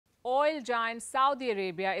Oil giant Saudi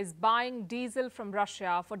Arabia is buying diesel from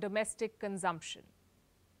Russia for domestic consumption.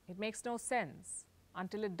 It makes no sense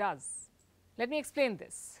until it does. Let me explain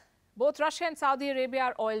this. Both Russia and Saudi Arabia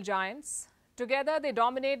are oil giants. Together, they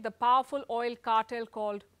dominate the powerful oil cartel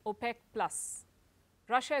called OPEC+.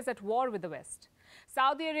 Russia is at war with the West.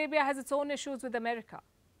 Saudi Arabia has its own issues with America.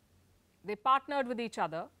 They partnered with each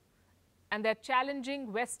other, and they're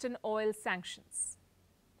challenging Western oil sanctions.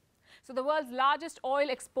 So the world's largest oil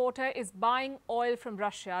exporter is buying oil from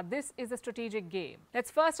Russia. This is a strategic game. Let's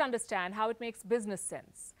first understand how it makes business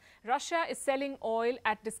sense. Russia is selling oil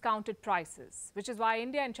at discounted prices, which is why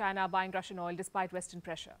India and China are buying Russian oil despite Western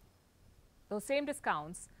pressure. Those same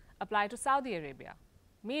discounts apply to Saudi Arabia,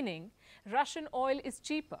 meaning Russian oil is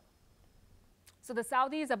cheaper. So the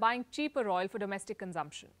Saudis are buying cheaper oil for domestic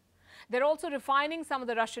consumption. They're also refining some of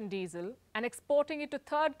the Russian diesel and exporting it to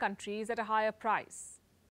third countries at a higher price.